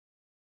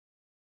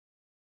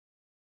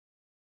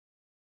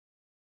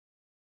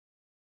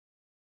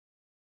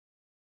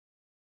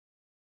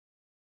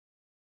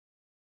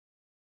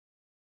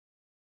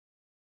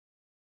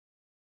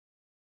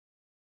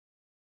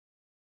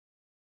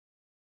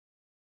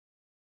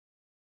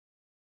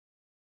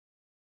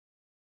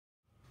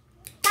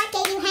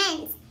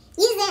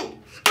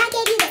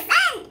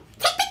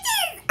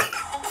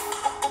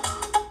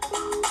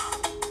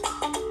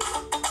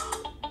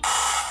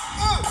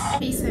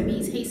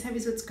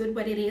good?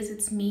 What it is,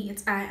 it's me,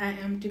 I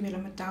am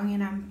melomotaungcreative,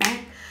 and I'm back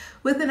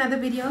with another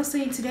video. So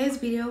in today's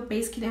video,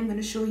 basically I'm going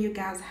to show you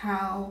guys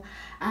how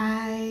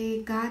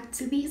I got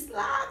to these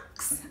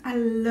locks. I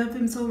love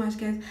them so much,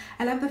 guys.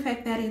 I love the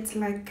fact that it's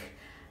like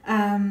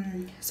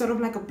sort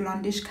of like a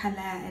blondish color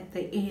at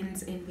the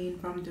ends, and then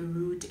from the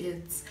root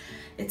it's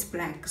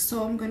black.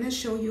 So I'm gonna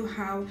show you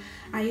how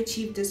I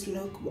achieved this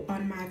look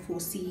on my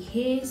 4C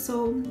hair.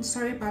 So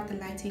sorry about the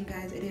lighting,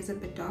 guys, it is a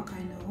bit dark,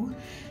 I know.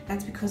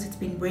 That's because it's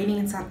been raining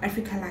in South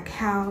Africa like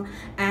hell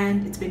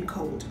and it's been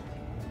cold.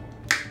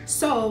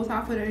 So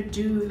without further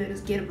ado, let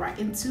us get right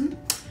into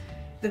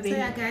the video.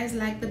 So yeah, guys,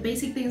 like the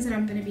basic things that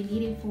I'm gonna be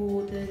needing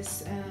for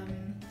this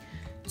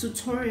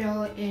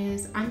tutorial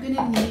is I'm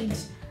gonna need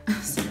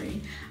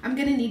I'm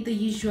gonna need the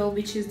usual,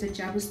 which is the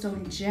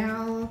Jabberstone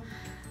gel.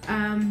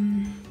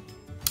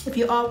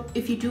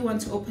 If you do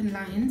want to open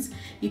lines,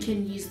 you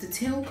can use the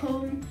tail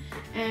comb,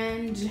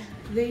 and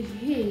the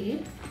hair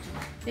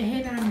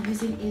that I'm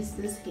using is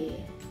this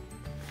hair.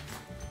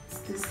 It's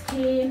this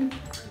hair.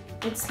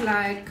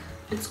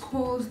 It's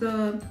called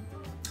the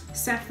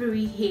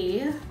Safari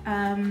hair,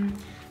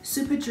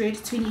 Super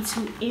Dread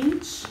 22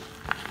 inch,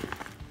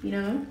 you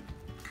know.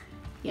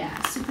 Yeah,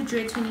 Super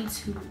Dread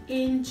 22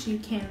 inch. You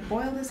can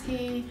oil this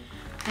hair,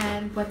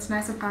 and what's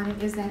nice about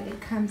it is that it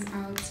comes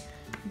out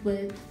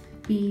with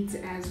beads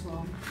as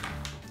well.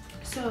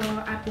 So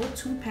I bought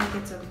 2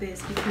 packets of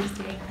this because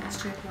the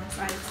extra ones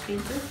are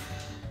expensive.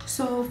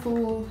 So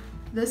for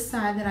this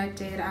side that I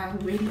did, I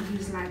already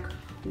used like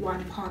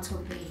 1 part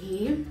of the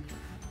hair.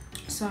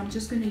 So I'm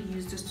just going to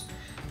use just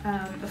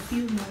a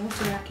few more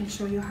so that I can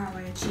show you how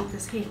I achieved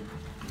this hair.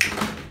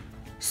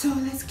 So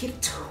let's get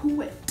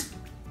to it.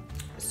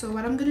 So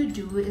what I'm gonna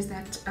do is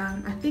that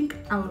I think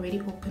I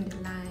already opened the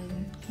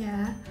line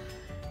here.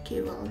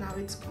 Okay, well now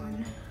it's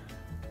gone.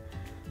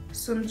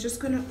 So I'm just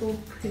gonna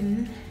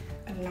open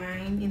a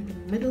line in the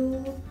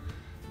middle,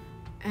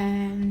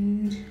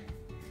 and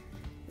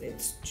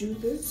let's do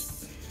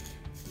this.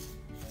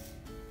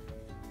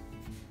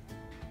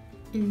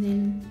 And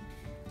then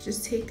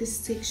just take a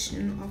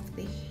section of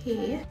the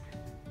hair,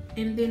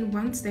 and then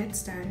once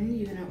that's done,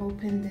 you're gonna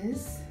open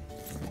this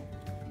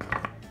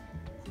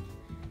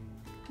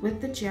with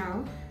the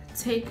gel.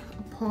 Take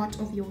a part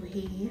of your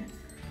hair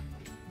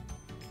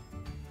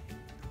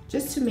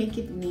just to make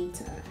it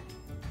neater,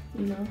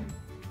 you know.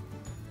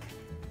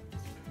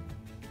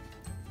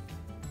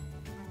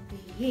 The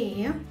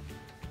hair,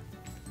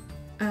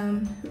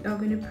 we are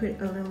going to put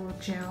a little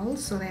gel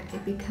so that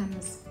it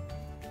becomes.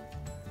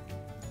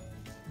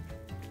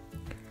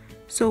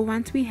 So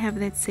once we have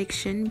that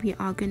section, we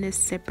are going to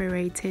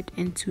separate it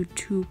into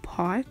 2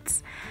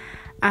 parts.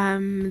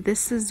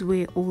 This is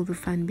where all the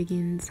fun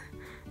begins.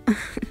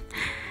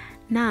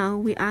 Now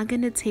we are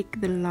going to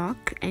take the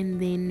lock,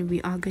 and then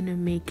we are going to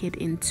make it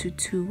into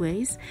 2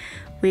 ways,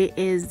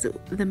 whereas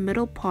the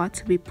middle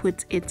part we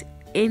put it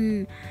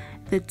in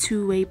the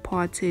 2-way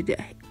parted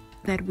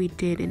that we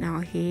did in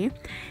our hair,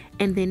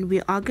 and then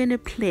we are going to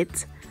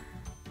plait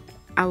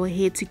our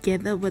hair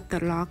together with the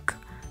lock,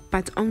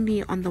 but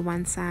only on the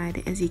one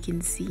side, as you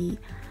can see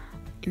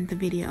in the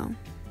video.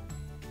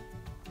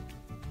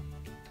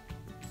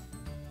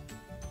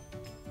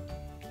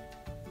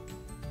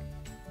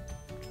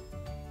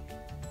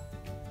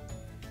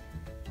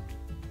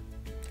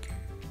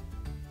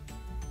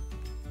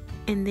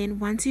 And then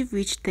once you've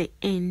reached the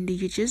end,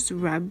 you just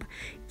rub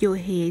your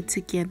hair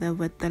together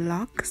with the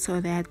lock so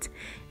that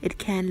it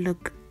can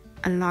look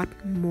a lot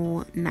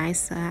more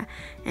nicer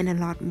and a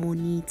lot more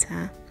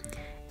neater.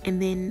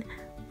 And then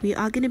we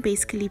are going to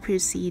basically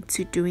proceed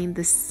to doing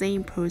the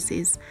same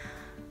process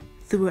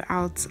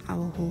throughout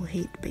our whole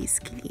head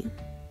basically.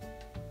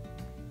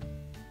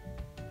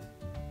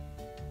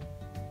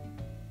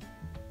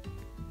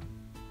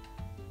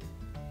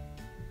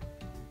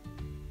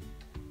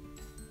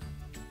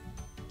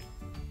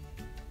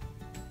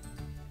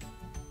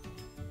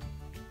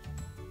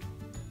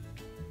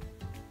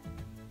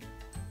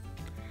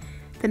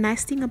 The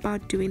nice thing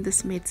about doing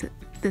this method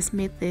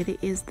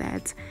is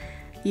that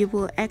you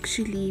will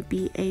actually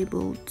be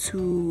able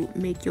to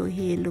make your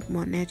hair look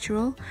more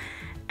natural,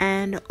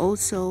 and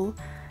also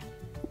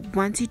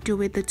once you do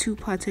it the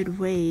 2-parted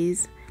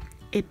ways,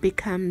 it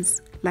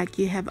becomes like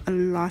you have a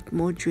lot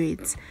more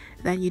dreads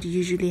than you'd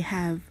usually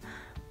have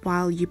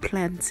while you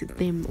plait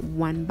them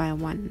one by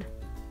one.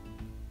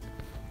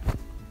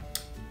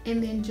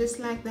 And then just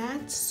like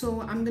that,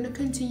 so I'm gonna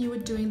continue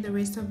with doing the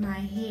rest of my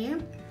hair.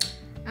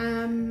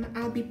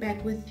 I'll be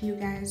back with you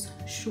guys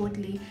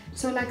shortly.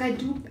 So like I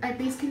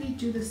basically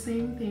do the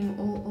same thing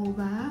all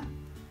over,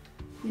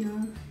 you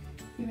know,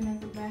 even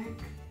at the back.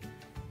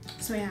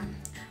 So yeah,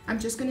 I'm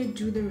just gonna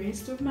do the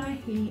rest of my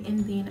hair, and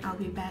then I'll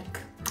be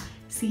back.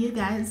 See you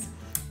guys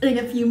in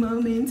a few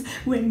moments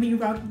when we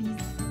rock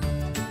these.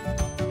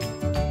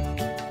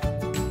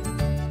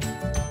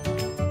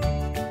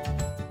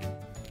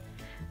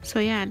 So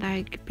yeah,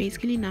 like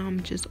basically now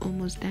I'm just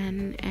almost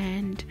done,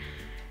 and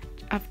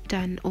I've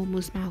done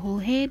almost my whole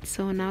head.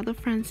 So now the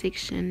front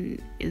section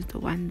is the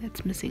one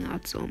that's missing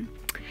out. So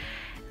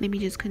let me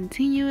just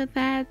continue with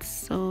that.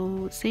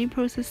 So same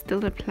process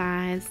still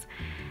applies,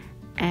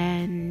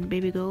 and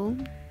baby girl,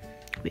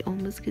 we're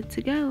almost good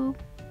to go.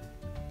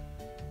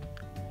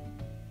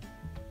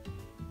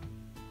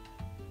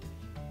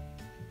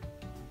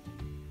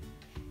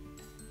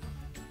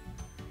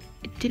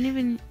 It didn't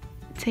even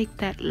take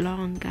that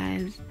long,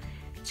 guys.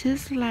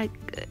 Just like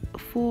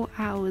 4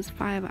 hours,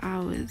 5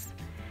 hours.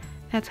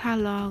 That's how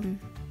long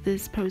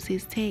this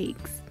process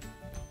takes.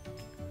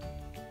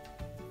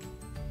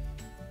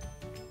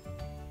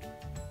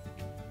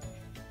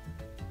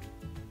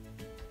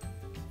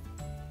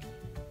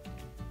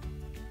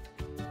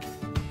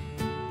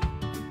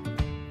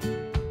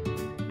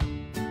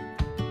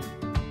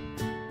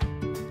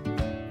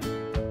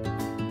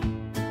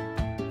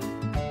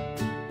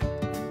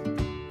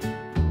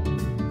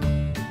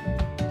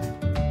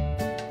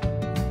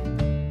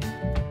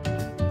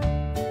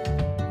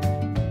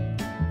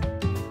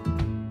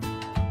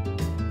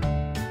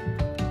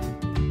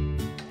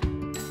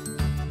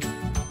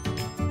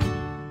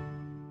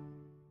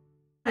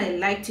 I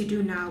like to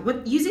do now,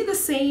 but using the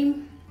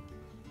same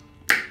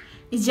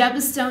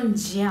Jabberstone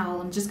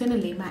gel, I'm just gonna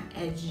lay my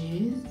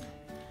edges.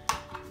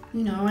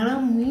 You know what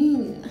I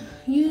mean?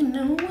 You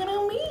know what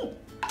I mean?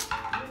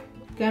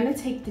 Gonna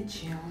take the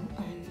gel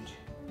and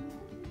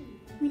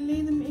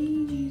relay them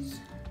edges.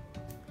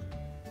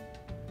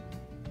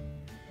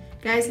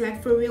 Guys,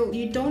 like for real,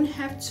 you don't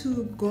have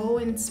to go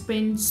and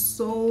spend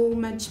so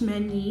much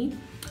money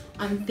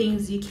on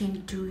things you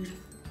can do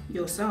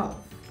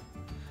yourself.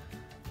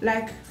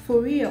 Like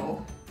for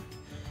real.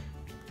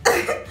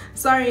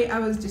 Sorry, I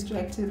was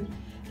distracted.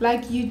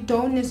 Like you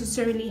don't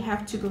necessarily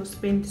have to go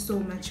spend so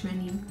much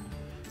money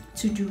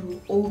to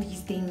do all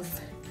these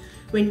things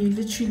when you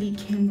literally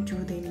can do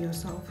them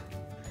yourself.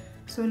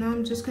 So now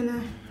I'm just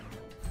gonna...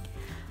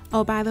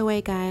 Oh, by the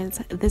way,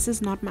 guys, this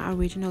is not my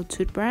original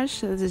toothbrush.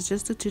 This is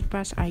just a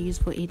toothbrush I use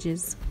for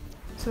edges.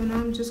 So now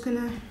I'm just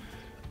gonna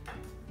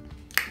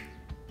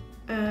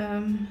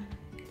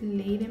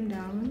lay them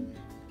down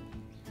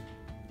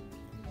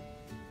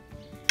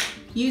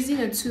using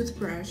a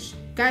toothbrush.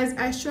 Guys,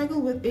 I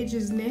struggle with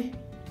edges, ne?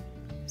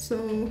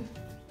 So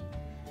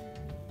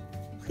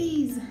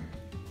please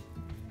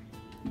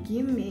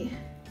give me.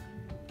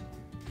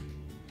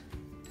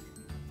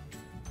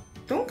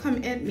 Don't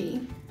come at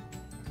me,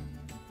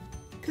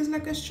 because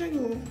like I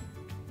struggle.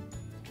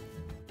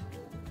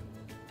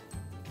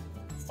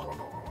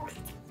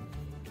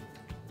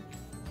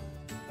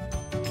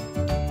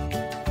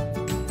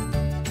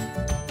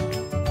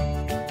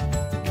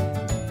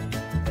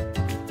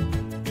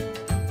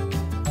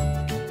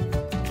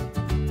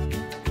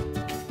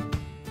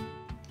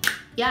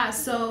 Yeah,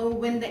 so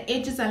when the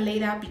edges are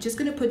laid up, you're just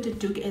gonna put the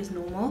doek as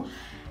normal,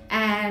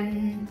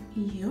 and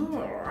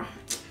yeah,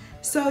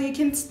 so you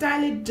can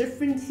style it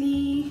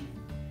differently.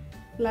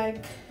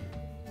 Like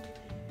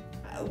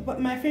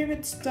but my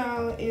favorite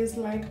style is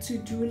like to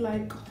do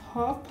like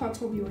half part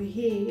of your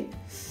hair.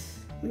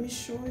 Let me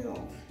show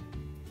y'all.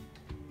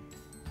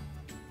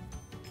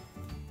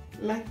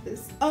 Like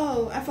this.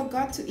 Oh, I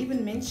forgot to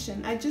even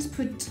mention, I just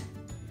put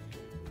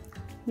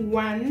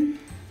one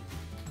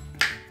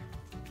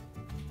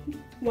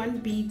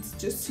bead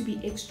just to be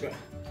extra.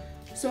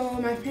 So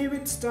my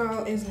favorite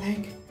style is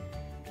like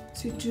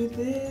to do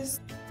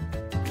this.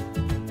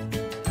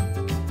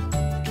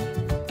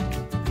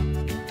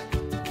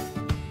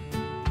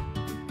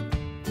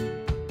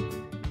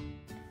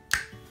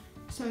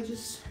 So I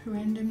just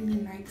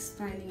randomly like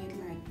styling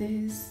it like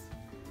this,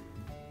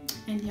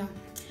 and yeah.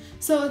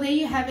 So there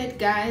you have it,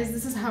 guys.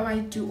 This is how I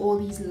do all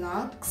these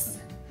locks,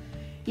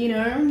 you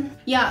know.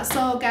 Yeah,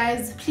 so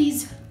guys,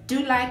 please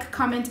do like,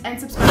 comment, and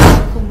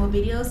subscribe for more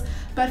videos.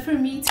 But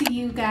from me to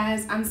you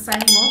guys, I'm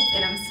signing off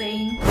and I'm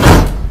saying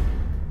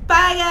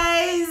bye, guys.